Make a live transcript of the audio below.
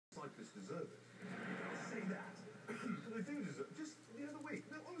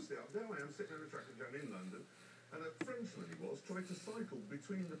sitting in a traffic jam in London, and a Frenchman he was, tried to cycle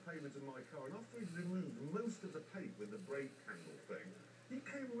between the pavement and my car, and after he'd removed most of the paint with the brake handle thing, he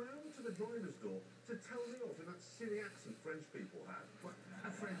came round to the driver's door to tell me off in that silly accent French people have. What,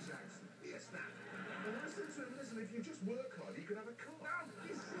 a French accent? Yes, that. And I said to him, listen, if you just work hard, you could have a car. No,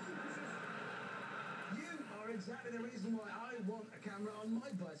 you are exactly the reason why I want a camera on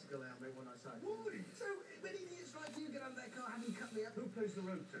my bicycle helmet when I cycle. Why? So, when idiots like you get on their car having cut me up, who pays the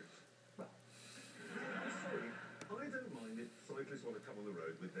road tax? Well, I'm sorry, I don't mind if cyclists want to come on the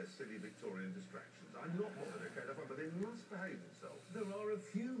road with their silly Victorian distractions. I'm not bothered, okay, they're fine, but they must behave themselves. There are a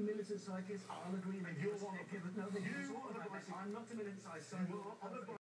few militant cyclists, I'll agree with And you're one of them. No, You are the bicycle. I'm not a militant cyclist. You are on a